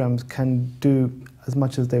programs can do as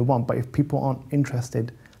much as they want, but if people aren't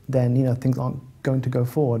interested, then, you know, things aren't going to go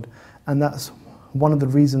forward. And that's one of the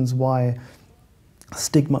reasons why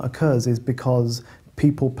stigma occurs, is because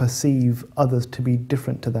people perceive others to be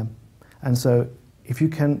different to them. And so if you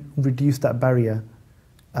can reduce that barrier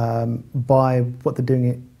by what they're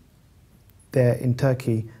doing there in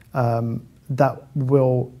Turkey, that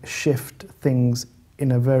will shift things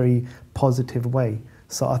in a very positive way.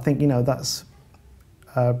 So I think, you know, that's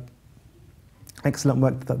excellent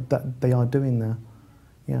work that they are doing there.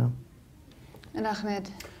 Yeah. And Ahmed?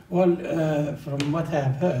 Well, from what I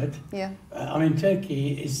have heard, Yeah. I mean,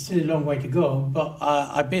 Turkey is still a long way to go, but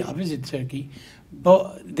I visit Turkey,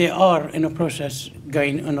 but they are in a process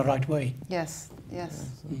going in the right way. Yes, yes.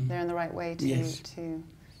 They're in the right way to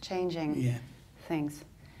changing things.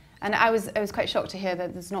 And I was quite shocked to hear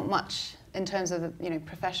that there's not much in terms of, you know,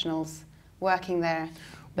 professionals working there.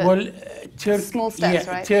 But well, small steps,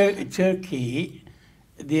 right? Turkey,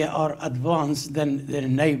 they are advanced than their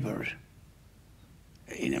neighbor.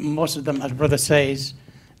 You know, most of them, as brother says,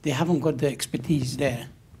 they haven't got the expertise there.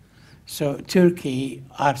 So Turkey,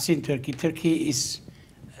 I've seen Turkey. Turkey is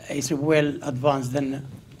well advanced than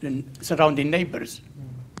surrounding neighbors.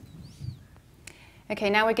 Okay,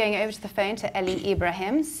 now we're going over to the phone to Eli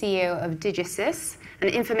Ibrahim, CEO of Digisys, an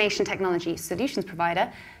information technology solutions provider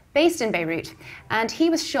based in Beirut. And he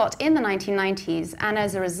was shot in the 1990s and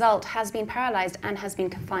as a result has been paralyzed and has been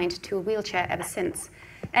confined to a wheelchair ever since.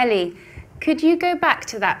 Eli, could you go back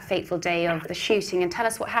to that fateful day of the shooting and tell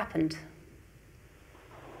us what happened?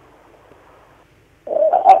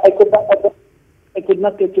 I could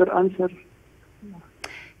not get your answer.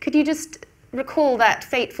 Could you just recall that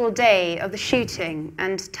fateful day of the shooting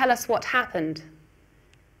and tell us what happened?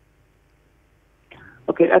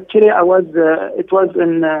 Okay, actually, it was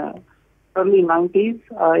in early 90s.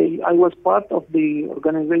 I was part of the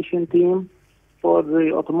organization team for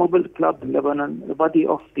the Automobile Club in Lebanon, the body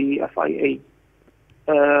of the FIA.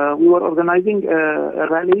 We were organizing a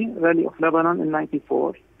rally of Lebanon in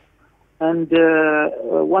 94. And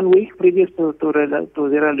 1 week previous to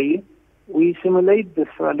the rally, we simulate this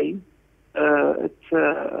rally. It's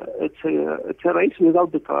a race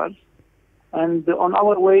without the cars, and on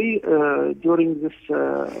our way during this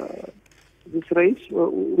race,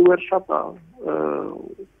 we were shot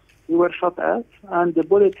at, and the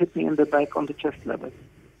bullet hit me in the back on the chest level.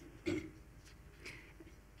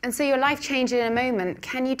 And so your life changed in a moment.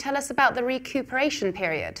 Can you tell us about the recuperation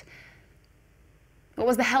period? What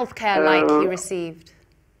was the healthcare like you received?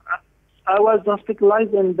 I was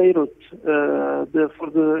hospitalized in Beirut for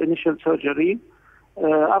the initial surgery.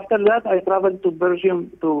 After that, I traveled to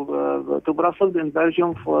Belgium, to Brussels in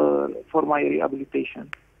Belgium for my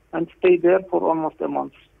rehabilitation, and stayed there for almost a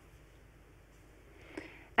month.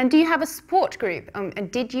 And do you have a support group? And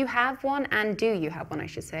did you have one, and do you have one, I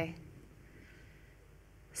should say?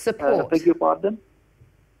 Support. Beg your pardon?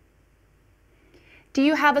 Do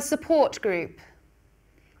you have a support group?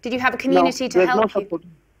 Did you have a community to help you?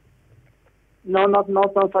 No, not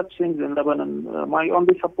such things in Lebanon. My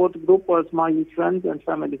only support group was my friends and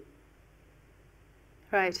family.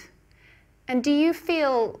 Right. And do you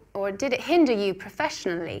feel, or did it hinder you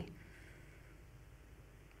professionally?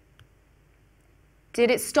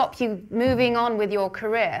 Did it stop you moving on with your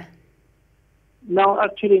career? No,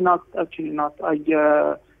 actually not.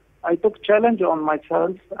 I took challenge on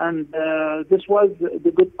myself, and this was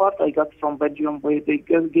the good part I got from Belgium, where they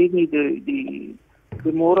gave me the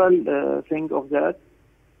moral thing of that.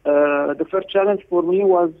 The first challenge for me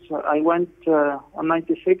was I went on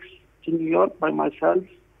 96 to New York by myself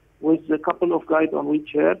with a couple of guys on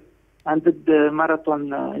wheelchair and did the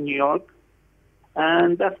marathon in New York.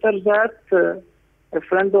 And after that, a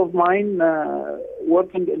friend of mine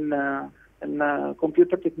working in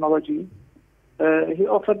computer technology, he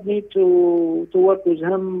offered me to work with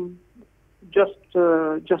him just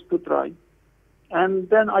to try. And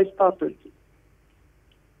then I started.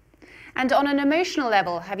 And on an emotional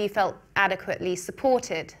level, have you felt adequately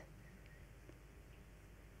supported?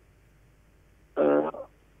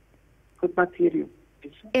 Could not hear you.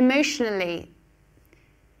 Emotionally,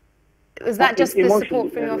 Was that just the Emotionally,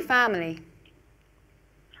 support from your family?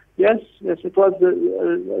 Yes, it was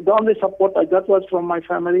the only support I got was from my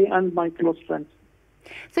family and my close friends.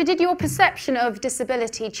 So did your perception of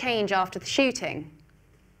disability change after the shooting?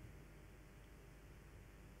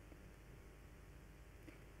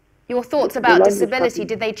 Your thoughts about line is disability, cutting.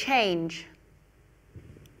 did they change?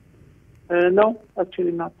 No,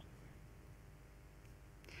 actually not.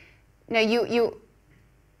 No,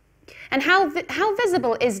 and how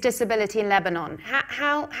visible is disability in Lebanon?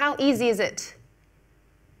 How easy is it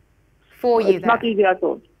for you It's there? not easy at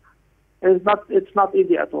all. It's not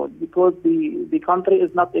easy at all because the country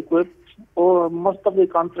is not equipped, or most of the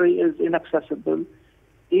country is inaccessible.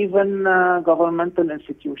 Even governmental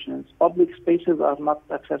institutions, public spaces are not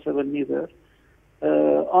accessible neither.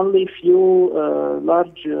 Only few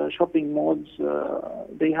large shopping malls,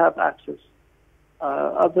 they have access.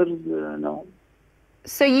 Others, no.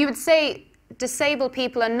 So you would say disabled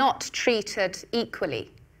people are not treated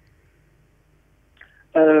equally?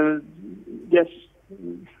 Yes,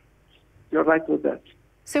 you're right with that.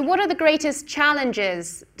 So what are the greatest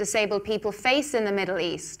challenges disabled people face in the Middle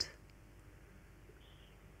East?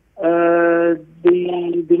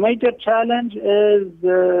 The major challenge is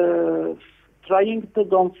trying to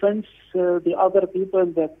convince the other people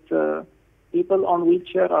that people on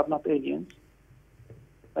wheelchair are not aliens.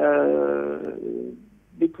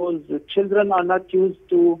 Because the children are not used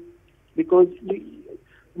to, because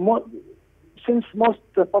since most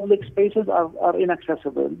public spaces are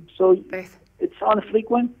inaccessible, so it's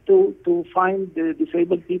unfrequent to find the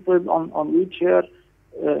disabled people on wheelchair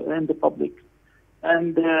in the public.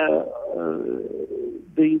 And the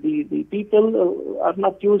people are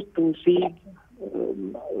not used to see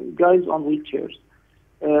guys on wheelchairs.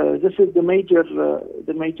 This is the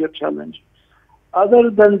major challenge.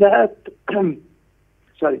 Other than that,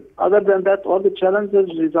 all the challenges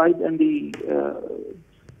reside in the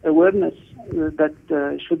awareness that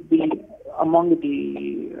should be among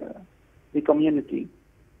the community,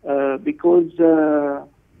 because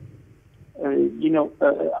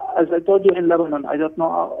as I told you, in Lebanon, I don't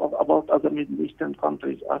know about other Middle Eastern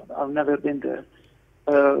countries. I've never been there.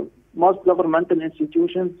 Most governmental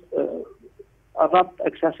institutions are not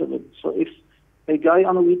accessible. So if a guy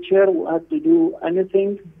on a wheelchair had to do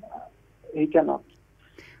anything, he cannot.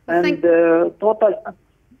 Well, and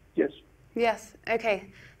yes. Yes. Okay.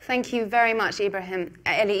 Thank you very much,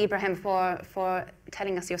 Eli Ibrahim, for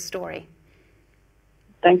telling us your story.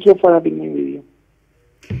 Thank you for having me with you.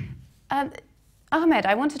 Ahmed,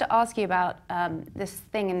 I wanted to ask you about this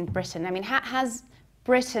thing in Britain. I mean, has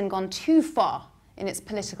Britain gone too far in its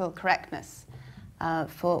political correctness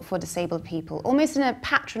for disabled people, almost in a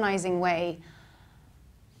patronizing way?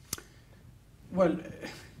 Well,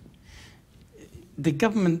 the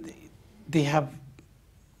government, they have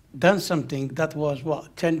done something that was,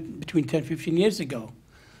 between 10, 15 years ago.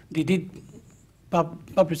 They did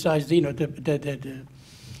publicize, the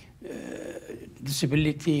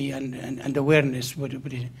disability and awareness, but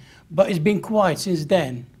it's been quiet since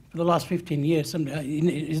then. For the last 15 years,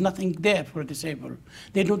 there's nothing there for disabled.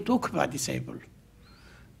 They don't talk about disabled.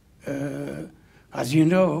 As you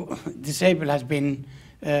know, disabled has been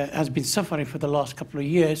suffering for the last couple of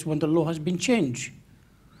years when the law has been changed.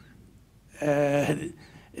 A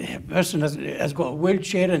person has got a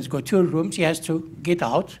wheelchair and has got 2 rooms. He has to get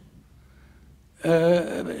out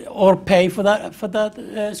or pay for that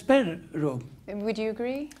spare room. Would you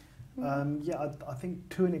agree? Yeah, I think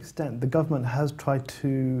to an extent the government has tried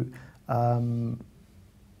to kind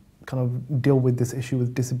of deal with this issue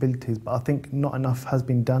with disabilities, but I think not enough has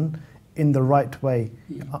been done in the right way.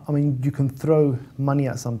 Yeah. I mean, you can throw money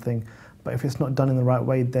at something, but if it's not done in the right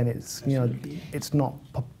way, then it's it's not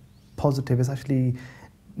positive. It's actually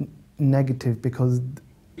negative, because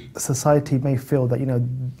society may feel that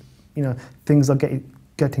things are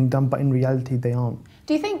getting done, but in reality they aren't.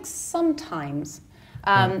 Do you think sometimes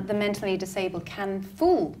the mentally disabled can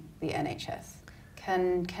fool the NHS?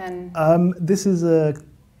 This is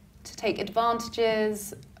to take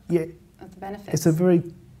advantages of the benefits? It's a very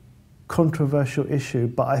controversial issue,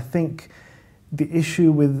 but I think the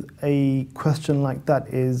issue with a question like that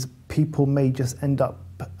is people may just end up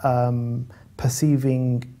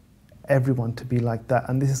perceiving everyone to be like that,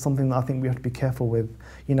 and this is something that I think we have to be careful with.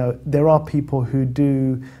 There are people who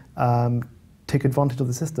do take advantage of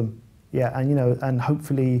the system, and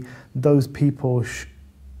hopefully those people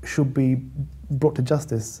should be brought to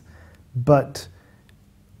justice. But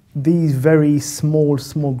these very small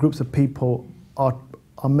groups of people are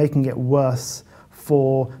making it worse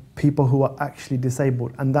for people who are actually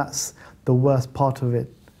disabled, and that's the worst part of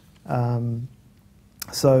it.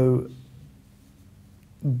 So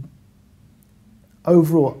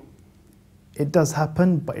overall, it does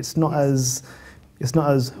happen, but it's not as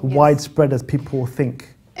widespread as people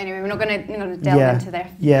think. Anyway, we're not going to delve into their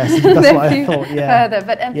yes, that's what I thought. Yeah. Further,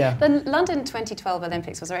 but the London 2012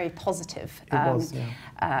 Olympics was very positive.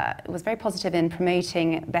 It was very positive in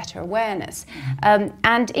promoting better awareness.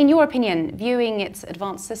 And in your opinion, viewing its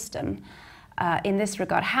advanced system in this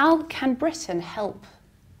regard, how can Britain help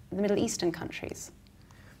the Middle Eastern countries?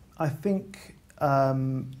 I think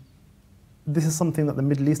this is something that the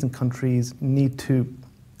Middle Eastern countries need to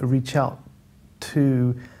reach out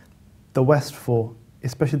to the West for,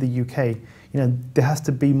 especially the UK. There has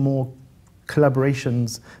to be more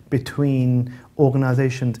collaborations between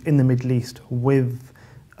organisations in the Middle East with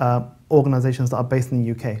organisations that are based in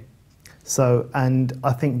the UK. So, and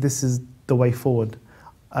I think this is the way forward.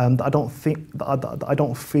 I don't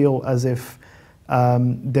feel as if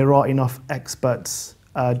there are enough experts,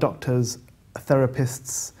 doctors,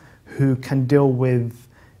 therapists who can deal with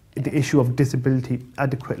the issue of disability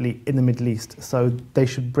adequately in the Middle East. So they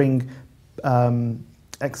should bring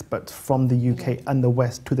experts from the UK and the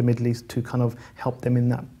West to the Middle East to kind of help them in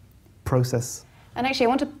that process. And actually, I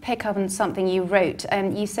want to pick up on something you wrote.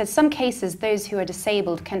 You said some cases those who are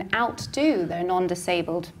disabled can outdo their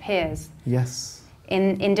non-disabled peers. Yes.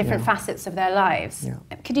 In different facets of their lives. Yeah.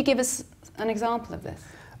 Could you give us an example of this?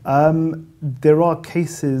 There are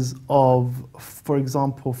cases of, for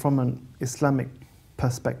example, from an Islamic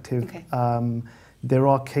perspective, there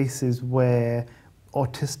are cases where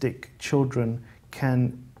autistic children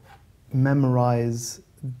can memorize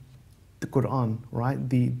the Quran, right?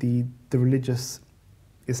 The religious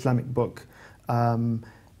Islamic book, in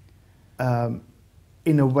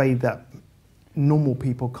a way that normal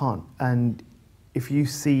people can't. And if you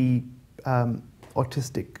see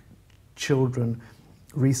autistic children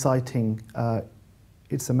reciting,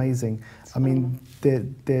 it's amazing. I mean,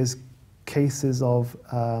 there's cases of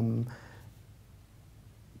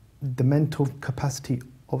the mental capacity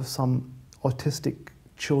of some autistic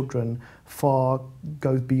children far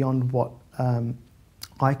goes beyond what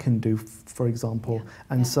I can do, for example.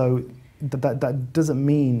 And so that doesn't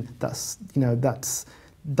mean that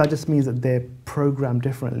just means that they're programmed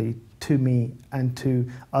differently to me and to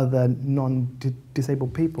other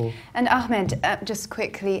non-disabled people. And Ahmed, just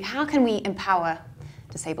quickly, how can we empower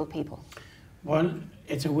disabled people? Well,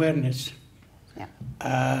 it's awareness.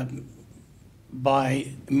 By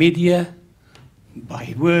media,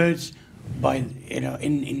 by words, by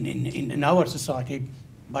in our society,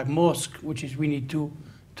 by mosque, which is we need to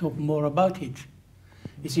talk more about it.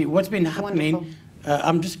 You see, what's been happening.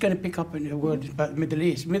 I'm just going to pick up in a word about Middle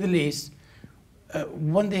East. Middle East,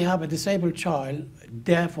 when they have a disabled child,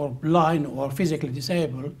 deaf or blind or physically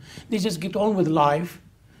disabled, they just get on with life.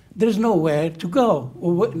 There's nowhere to go,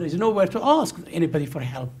 or there's nowhere to ask anybody for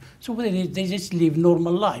help. So they just live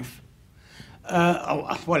normal life.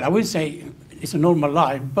 Well, I wouldn't say it's a normal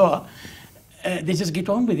life, but they just get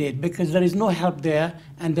on with it because there is no help there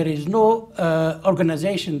and there is no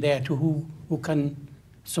organization there who can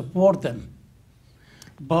support them.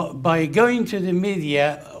 But by going to the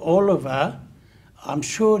media all over, I'm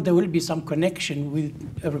sure there will be some connection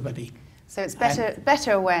with everybody. So it's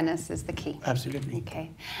better awareness is the key. Absolutely.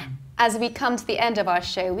 Okay. As we come to the end of our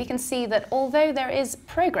show, we can see that although there is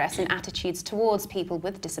progress in attitudes towards people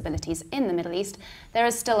with disabilities in the Middle East, there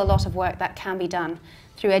is still a lot of work that can be done.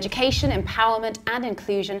 Through education, empowerment and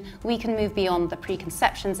inclusion, we can move beyond the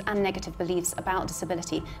preconceptions and negative beliefs about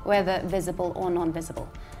disability, whether visible or non-visible.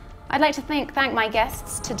 I'd like to thank my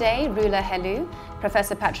guests today, Rula Helu,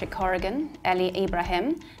 Professor Patrick Corrigan, Eli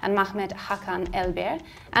Ibrahim, and Mahmed Hakan Elber,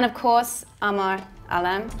 and of course, Amar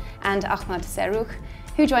Alam and Ahmad Serruch,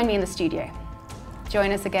 who joined me in the studio.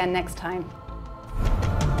 Join us again next time.